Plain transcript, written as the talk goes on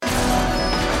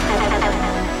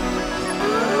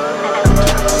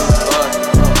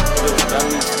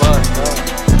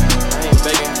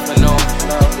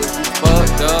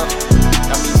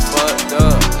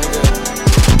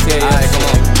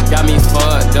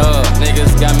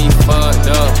niggas got me fucked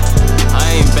up.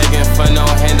 I ain't begging for no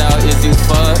handout, is you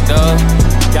fucked up?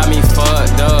 Got me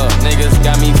fucked up, niggas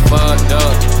got me fucked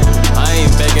up. I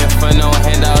ain't begging for no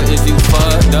handout, is you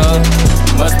fucked up?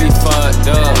 Must be fucked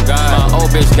up, God. My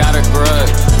old bitch got a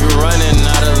grudge, you running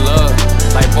out of luck.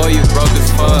 Like boy, you broke as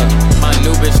fuck. My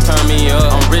new bitch turned me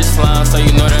up. I'm rich slime, so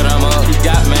you know that I'm up. He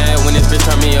got mad when this bitch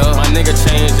turned me up. My nigga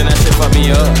changed and that shit fucked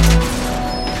me up.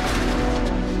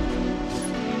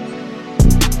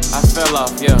 I fell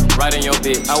off, yeah, right in your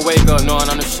dick. I wake up knowing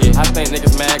I'm the shit. I think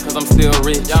niggas mad cause I'm still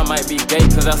rich. Y'all might be gay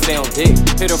cause I stay on dick.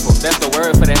 Pitiful, that's the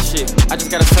word for that shit. I just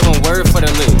gotta say one word for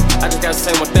the lick. I just gotta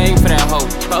say one thing for that hoe.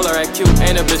 Call her at cute,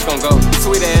 ain't a bitch gon' go.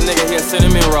 Sweet ass nigga here,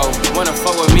 cinnamon roll. Wanna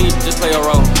fuck with me, just play a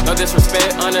role. No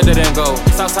disrespect, honor didn't go.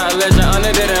 Southside legend,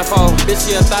 honor didn't fall. Bitch,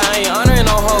 she a thigh, I ain't honoring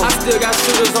no hoe. I still got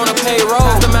shooters on the payroll.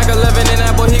 Pass the Mac 11 and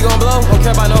that boy, he gon' blow. Don't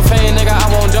care about no fame, nigga, I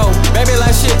won't